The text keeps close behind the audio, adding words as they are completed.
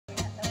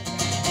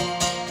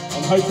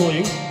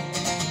hopefully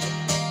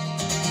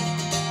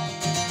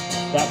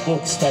that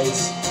book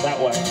stays that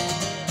way.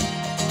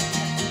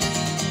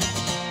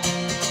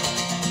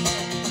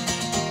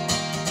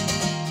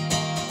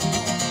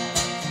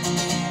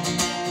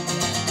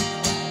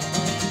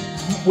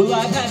 Well,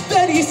 I've had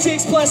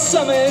 36 plus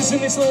summers in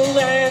this little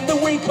land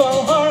that we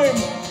call home.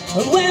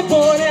 A land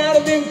born out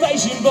of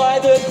invasion by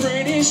the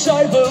British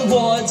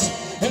overlords.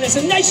 And as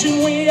a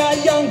nation we are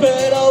young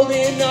but old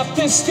enough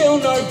to still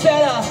know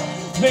better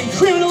than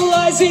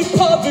criminalising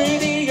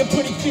poverty and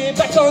putting fear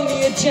back on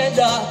the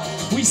agenda.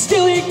 We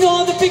still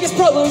ignore the biggest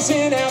problems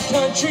in our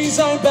country's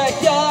own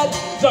backyard.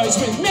 Those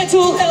with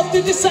mental health,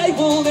 the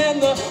disabled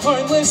and the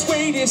homeless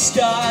we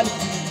discard.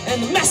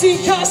 And the mass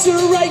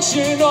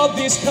incarceration of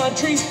this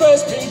country's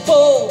first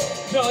people.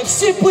 No, it's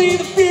simply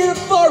the fear of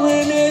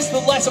foreigners,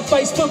 the likes of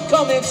Facebook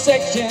comment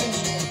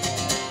sections.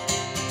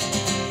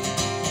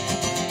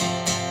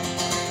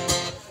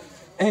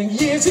 And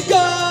years ago,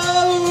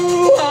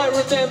 I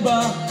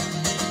remember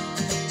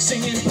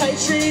singing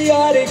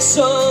patriotic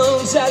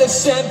songs at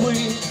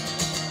assembly.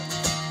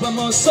 But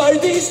more so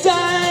these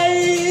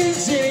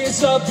days, it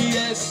is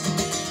obvious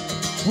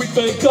we've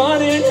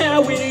forgotten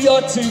how we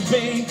ought to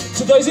be.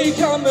 To those who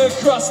come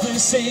across the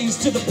seas,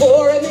 to the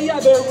poor and the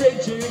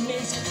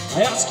Aborigines,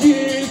 I ask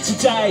you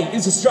today,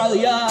 is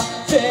Australia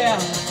fair?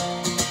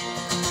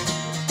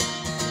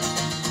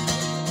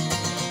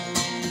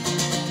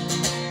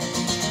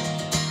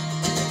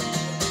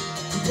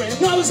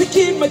 When I was a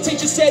kid, my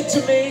teacher said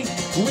to me,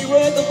 we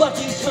were the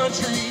lucky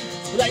country.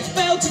 But they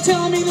failed to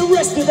tell me the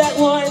rest of that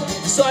line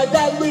beside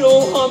that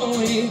little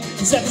homily.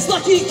 Is that this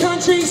lucky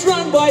country's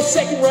run by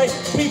second-rate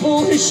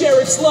people who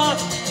share its luck.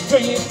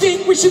 Don't you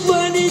think we should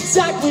learn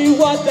exactly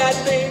what that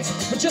means,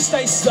 but just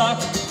stay stuck?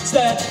 It's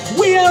that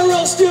we are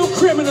all still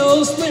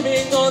criminals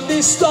living on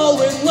this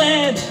stolen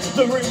land.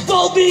 The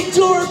revolving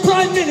door of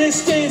prime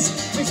ministers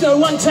means no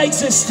one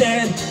takes a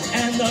stand.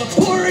 And the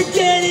poor are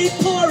getting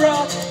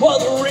poorer while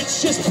the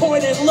rich just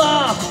point and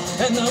laugh.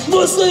 And the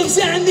Muslims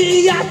and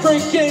the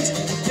Africans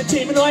are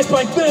demonised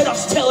by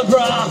Murdoch's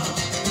Telegraph.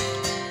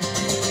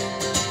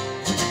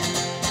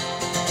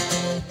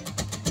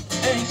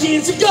 And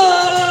years ago,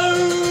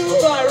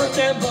 I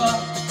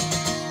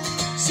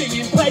remember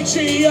singing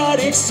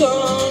patriotic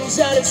songs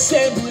at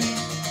assembly.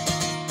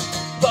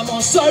 But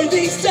more so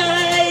these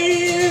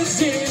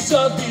days, it is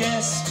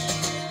obvious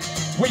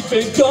we've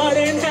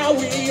forgotten how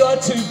we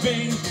ought to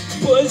be.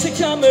 Boys that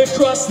come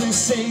across the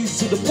seas,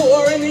 to the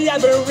poor and the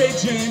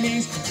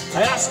Aborigines,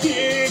 I ask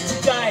you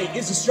today,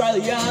 is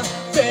Australia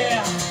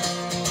fair?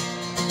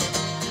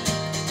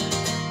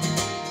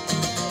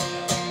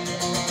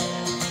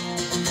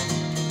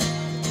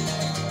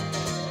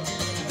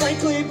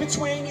 Frankly,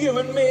 between you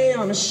and me,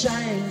 I'm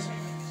ashamed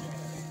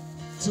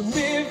to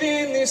live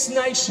in this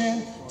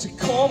nation, to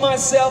call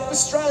myself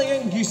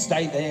Australian. You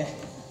stay there.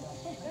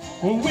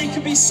 Well, we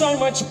could be so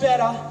much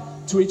better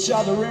to each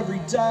other every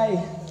day.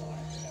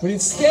 But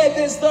instead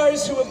there's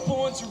those who are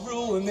born to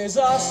rule and there's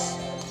us.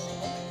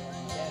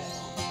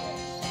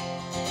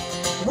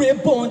 We're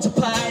born to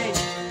pay.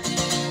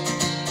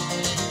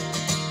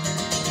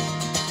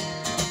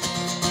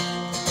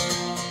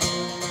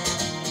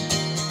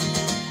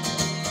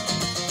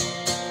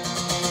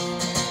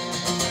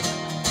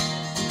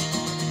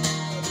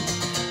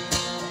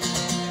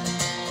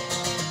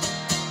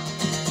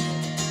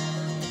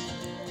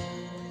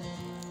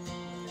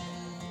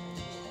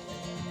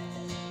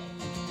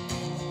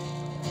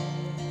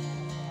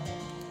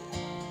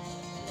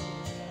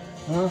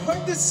 I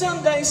hope that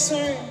someday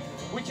soon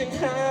we can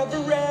have a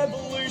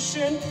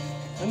revolution,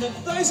 and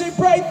that those who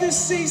break the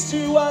seas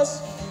to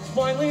us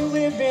finally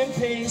live in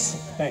peace.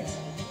 Thanks.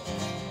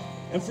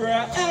 And for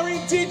our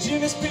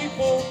Indigenous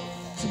people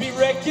to be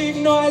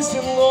recognised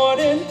and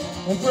lauded,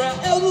 and for our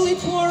elderly,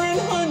 poor and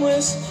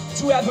homeless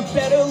to have a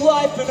better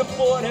life and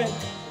afford it,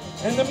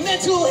 and the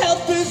mental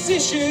health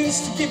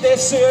physicians to give their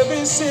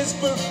services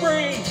for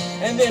free,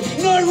 and there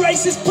be no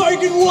racist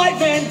bogan white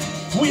men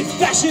with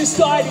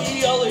fascist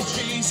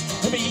ideologies,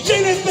 and be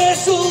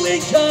universal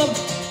income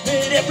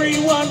that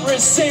everyone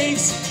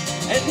receives,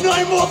 and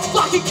no more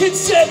fucking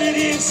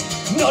conservatives,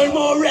 no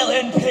more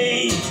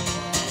LNP.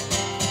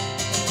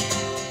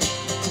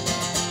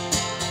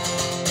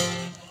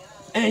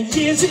 And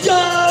years ago,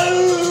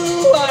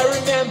 I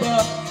remember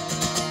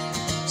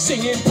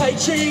singing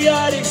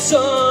patriotic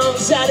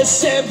songs at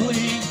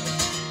assembly.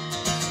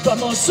 But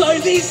more so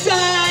these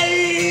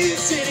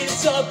days, it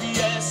is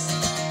obvious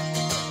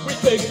we've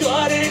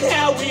forgotten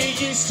how we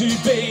used to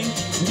be.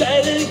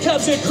 That it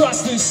comes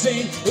across the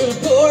sea, the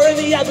poor and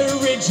the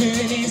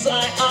Aborigines,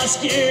 I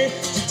ask you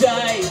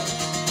today.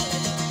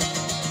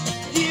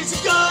 Years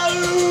ago,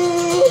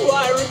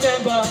 I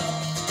remember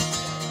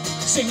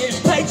singing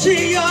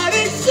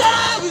patriotic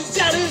songs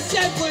at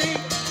assembly.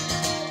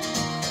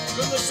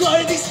 But more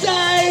so these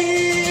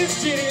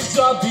days, it is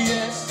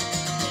obvious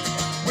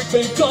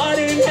we've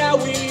forgotten how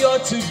we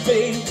ought to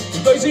be.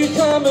 Those who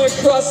come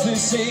across the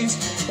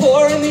seas,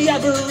 poor and the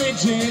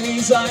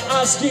Aborigines, I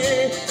ask you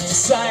to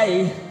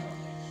say,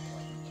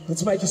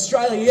 let's make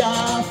Australia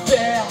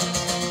fair.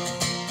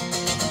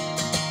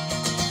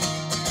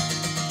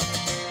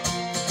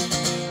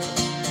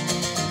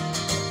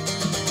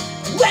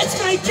 Let's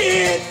make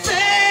it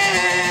fair.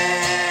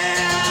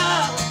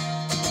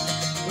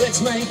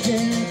 Let's make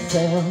it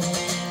fair.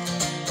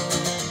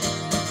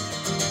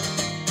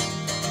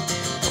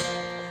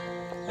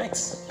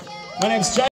 Thanks. My name's Jéilidh.